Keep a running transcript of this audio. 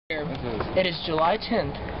It is July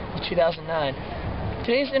 10th, 2009.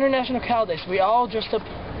 Today's International Cow Day, so we all dressed up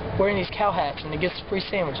wearing these cow hats and it gets free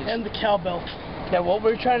sandwiches. And the cowbell. Now what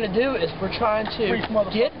we're trying to do is we're trying to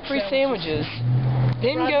get free sandwiches,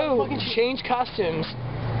 then go change costumes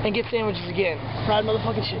and get sandwiches again. Fried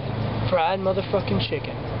motherfucking chicken. Fried motherfucking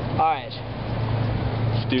chicken. Alright.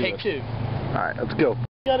 Let's do Take this. 2. Alright, let's go.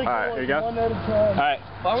 Alright, here you go. One at a time. Alright,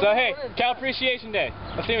 so hey, Cow Appreciation Day.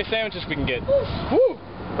 Let's see what sandwiches we can get. Woo!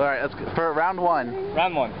 Alright, let's go for round 1.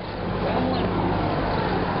 Round 1.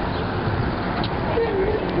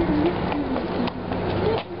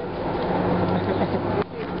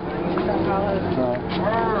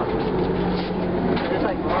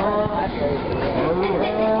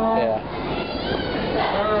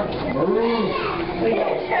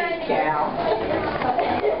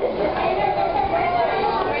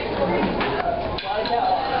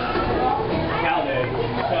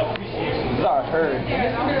 This is our herd.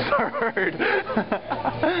 This is our herd.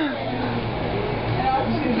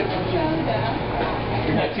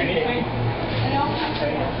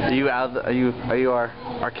 Are you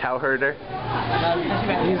our cow herder?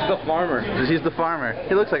 He's the farmer. He's the farmer.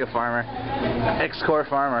 He looks like a farmer. Ex-core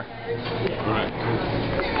farmer.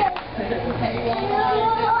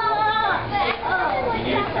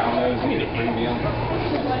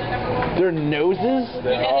 They're noses?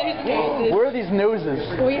 Where are these noses?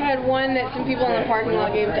 We had one that some people in the parking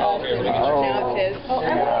lot gave to us. Now it's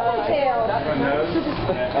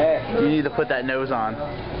his. You need to put that nose on.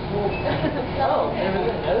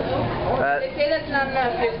 They say that's not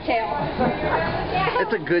enough. There's tail.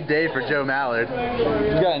 It's a good day for Joe Mallard.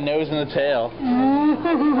 He's got a nose and a tail.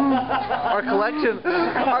 Our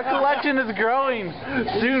collection is growing.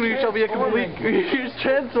 Soon we shall be a complete. He's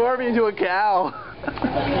transforming into a cow.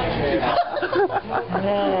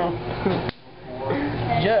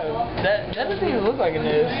 Joe, that doesn't even look like a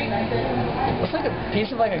nose. Looks like a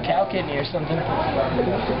piece of like a cow kidney or something.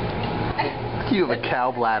 You have a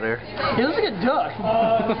cow bladder. He looks like a duck.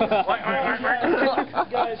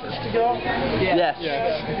 Guys, just to go? Yes.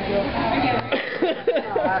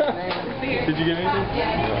 Did you get anything?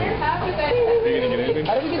 Are you gonna get anything?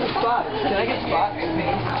 How do we get the spots? Can I get spots?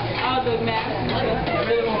 Oh, the mask. I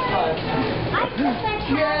really want spots.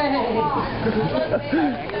 Yay!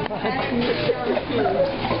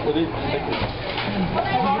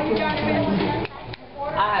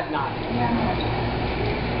 I have not.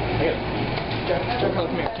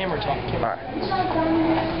 Come here, camera talk. Alright.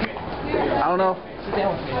 I don't know. Sit down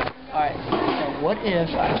with me. Alright, so what if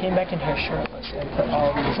I came back in here shirtless and put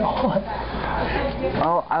all these on?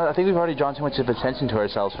 Oh, I think we've already drawn too much of attention to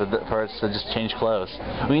ourselves for us to just change clothes.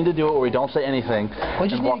 We need to do it where we don't say anything. We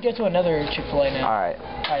just need to get to another Chick-fil-A now. Alright.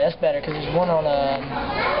 Alright, that's better, because there's one on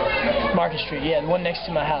Market Street. Yeah, the one next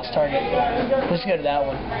to my house, Target. Let's go to that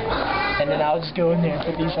one. And then I'll just go in there and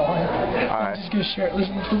put these on. Alright. Just get shirtless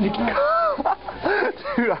and put the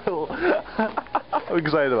Dude, I'm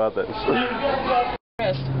excited about this.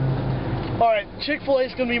 Alright, Chick-fil-A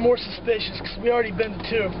is going to be more suspicious because we already been to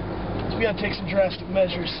 2. So we got to take some drastic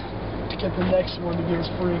measures to get the next one to get us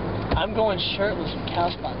free. I'm going shirtless with cow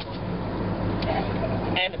spots.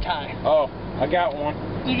 And a tie. Oh, I got one.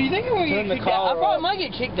 Dude, do you think I'm going to get kicked out? I probably might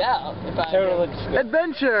get kicked out if I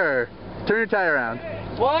Adventure! Turn your tie around.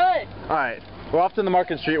 What? Alright, we're off to the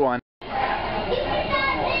Market Street one.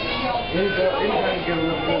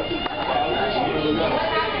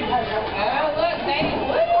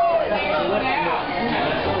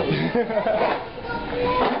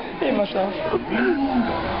 Hey, myself.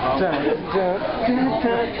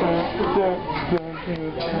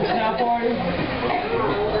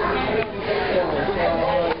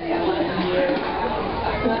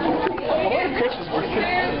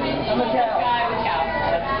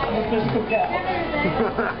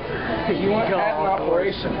 You want to have an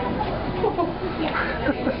operation.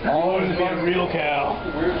 I wanted to be a real cow.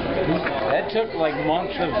 That took like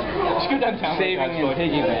months of saving and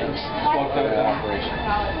piggy banks. Walked out of that operation.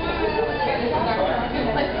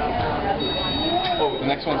 Oh, the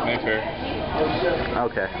next one's Mayfair.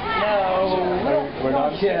 Okay. No. We're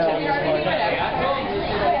not cows.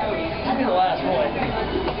 I'll be the last one.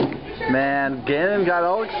 Man, Gannon got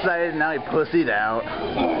all excited and now he pussied out.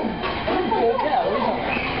 Full cow.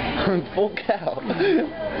 Full cow. We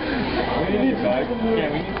need a bag. Yeah,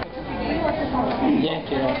 we need Yeah,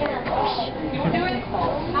 kid. You want to do it?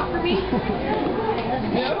 Not for me.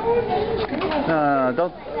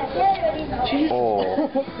 Don't. Oh,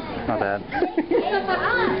 not bad.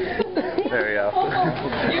 There we go.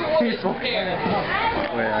 He's wait a minute.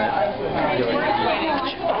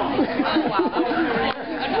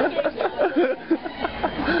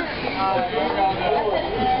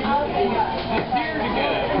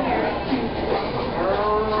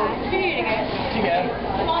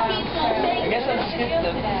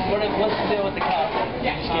 What's the deal with the coffee?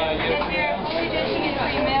 If you're fully dishing it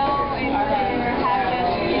free meal, if you're half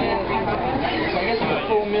dishing it, So I guess it's a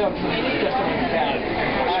full meal because it's just on the cat.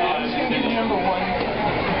 Alright, I'm just going to do number 1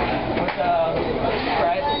 with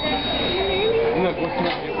Sprite. Look, what can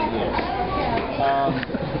I get with this?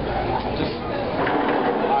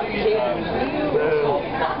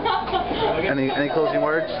 Any closing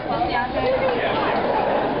words?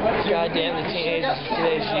 God damn the teenagers of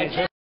today's youth.